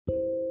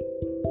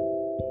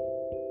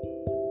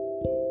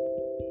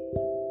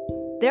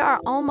There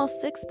are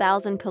almost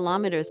 6,000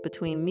 kilometers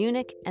between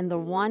Munich and the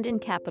Rwandan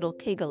capital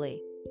Kigali.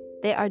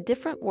 They are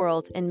different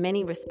worlds in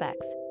many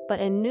respects, but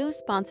a new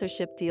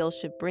sponsorship deal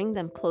should bring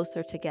them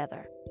closer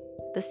together.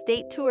 The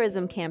state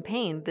tourism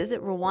campaign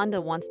Visit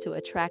Rwanda wants to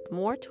attract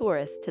more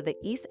tourists to the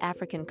East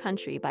African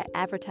country by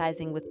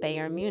advertising with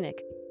Bayern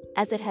Munich,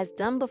 as it has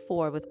done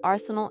before with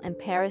Arsenal and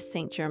Paris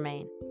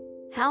Saint-Germain.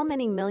 How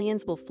many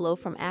millions will flow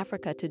from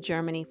Africa to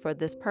Germany for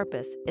this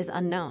purpose is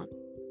unknown.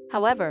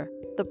 However,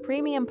 the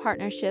premium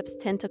partnerships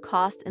tend to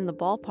cost in the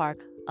ballpark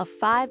of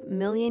 €5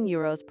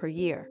 million per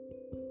year.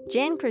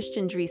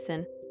 Jan-Christian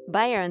Driessen,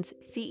 Bayern's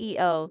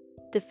CEO,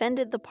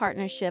 defended the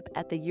partnership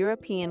at the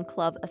European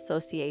Club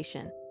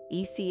Association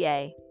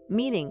 (ECA)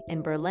 meeting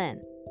in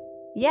Berlin.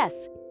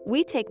 Yes,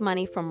 we take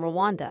money from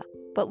Rwanda,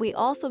 but we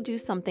also do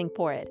something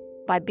for it,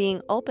 by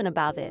being open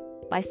about it,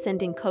 by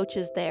sending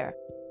coaches there,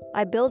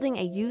 by building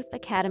a youth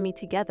academy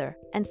together,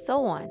 and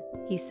so on,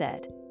 he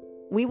said.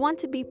 We want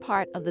to be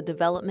part of the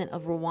development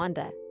of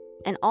Rwanda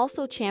and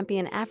also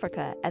champion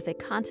Africa as a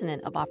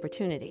continent of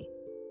opportunity.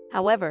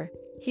 However,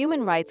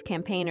 human rights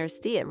campaigners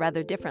see it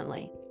rather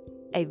differently.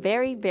 A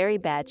very, very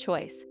bad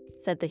choice,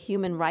 said the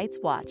Human Rights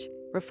Watch,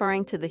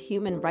 referring to the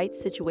human rights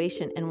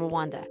situation in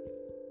Rwanda.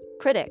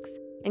 Critics,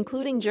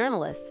 including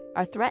journalists,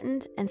 are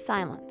threatened and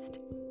silenced.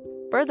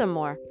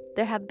 Furthermore,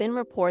 there have been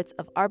reports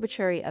of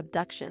arbitrary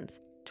abductions,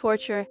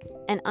 torture,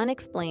 and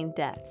unexplained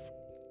deaths.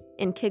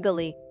 In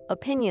Kigali,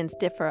 opinions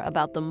differ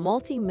about the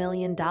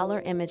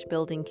multi-million-dollar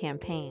image-building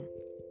campaign.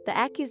 The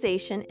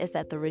accusation is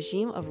that the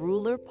regime of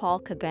ruler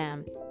Paul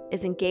Kagame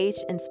is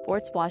engaged in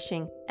sports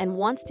washing and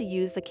wants to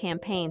use the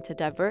campaign to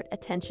divert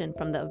attention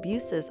from the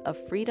abuses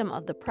of freedom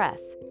of the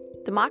press,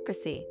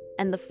 democracy,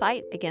 and the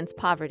fight against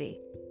poverty.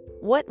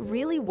 What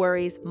really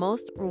worries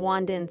most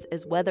Rwandans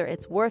is whether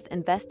it's worth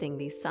investing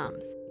these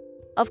sums.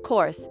 Of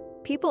course,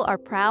 people are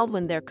proud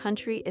when their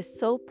country is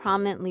so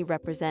prominently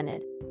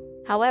represented.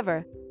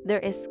 However, there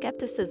is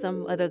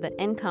skepticism whether the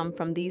income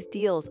from these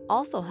deals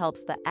also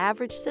helps the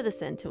average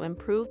citizen to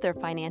improve their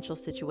financial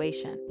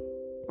situation.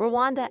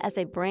 Rwanda as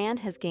a brand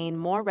has gained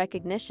more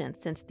recognition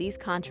since these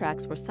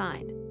contracts were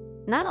signed,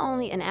 not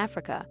only in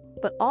Africa,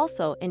 but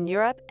also in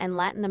Europe and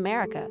Latin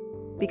America,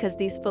 because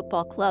these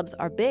football clubs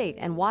are big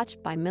and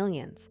watched by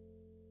millions.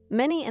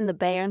 Many in the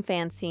Bayern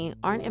fan scene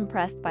aren't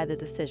impressed by the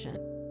decision.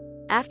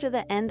 After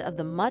the end of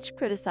the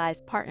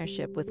much-criticized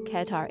partnership with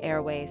Qatar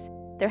Airways,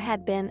 there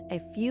had been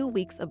a few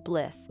weeks of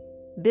bliss.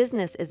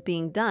 Business is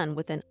being done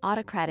with an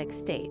autocratic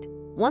state.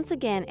 Once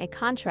again, a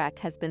contract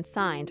has been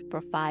signed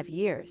for 5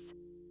 years.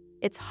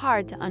 It's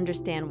hard to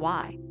understand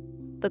why.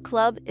 The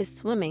club is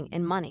swimming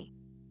in money.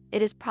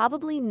 It is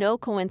probably no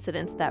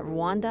coincidence that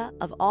Rwanda,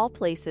 of all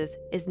places,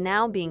 is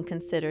now being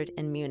considered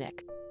in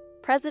Munich.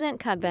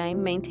 President Kagame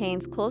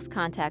maintains close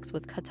contacts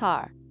with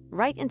Qatar,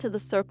 right into the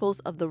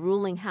circles of the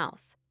ruling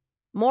house.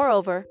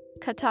 Moreover,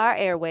 Qatar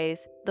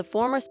Airways, the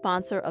former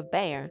sponsor of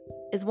Bayern,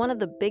 is one of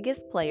the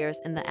biggest players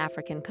in the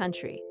African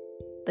country.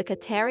 The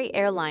Qatari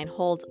airline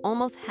holds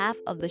almost half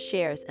of the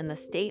shares in the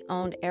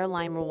state-owned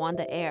airline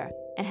Rwanda Air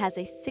and has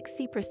a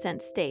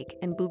 60% stake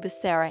in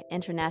Bavaria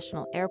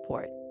International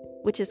Airport,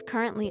 which is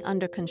currently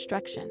under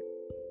construction.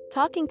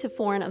 Talking to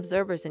foreign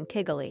observers in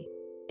Kigali,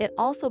 it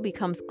also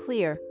becomes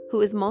clear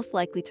who is most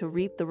likely to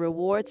reap the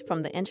rewards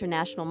from the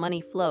international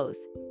money flows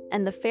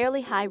and the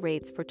fairly high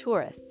rates for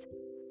tourists.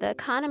 The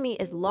economy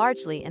is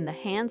largely in the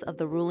hands of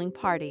the ruling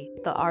party,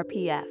 the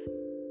RPF.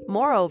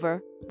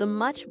 Moreover, the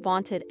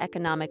much-vaunted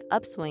economic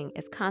upswing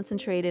is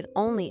concentrated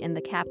only in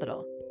the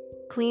capital.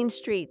 Clean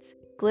streets,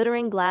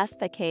 glittering glass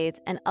facades,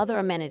 and other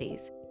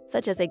amenities,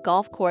 such as a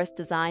golf course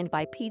designed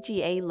by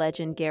PGA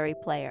legend Gary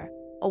Player,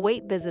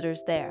 await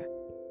visitors there.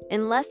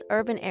 In less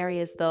urban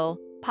areas, though,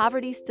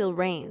 poverty still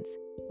reigns,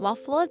 while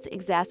floods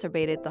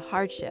exacerbated the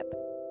hardship.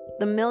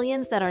 The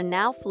millions that are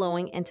now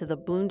flowing into the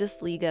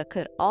Bundesliga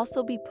could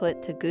also be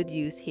put to good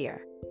use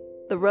here.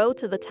 The road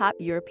to the top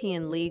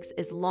European leagues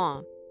is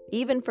long,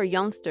 even for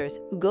youngsters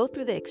who go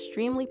through the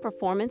extremely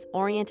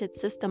performance-oriented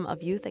system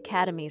of youth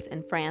academies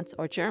in France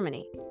or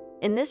Germany.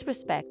 In this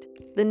respect,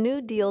 the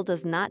new deal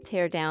does not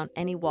tear down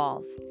any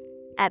walls.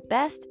 At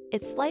best,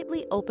 it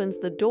slightly opens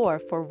the door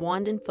for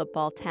Rwandan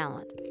football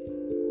talent.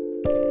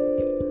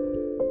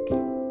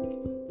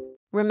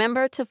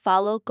 Remember to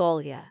follow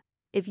Golia.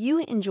 If you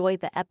enjoyed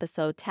the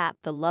episode, tap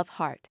the love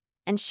heart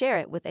and share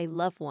it with a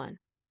loved one.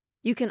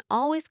 You can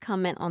always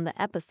comment on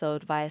the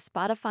episode via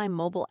Spotify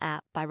mobile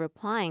app by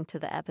replying to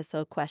the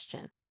episode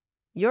question.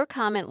 Your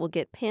comment will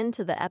get pinned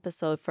to the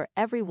episode for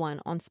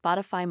everyone on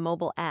Spotify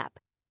mobile app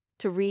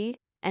to read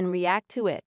and react to it.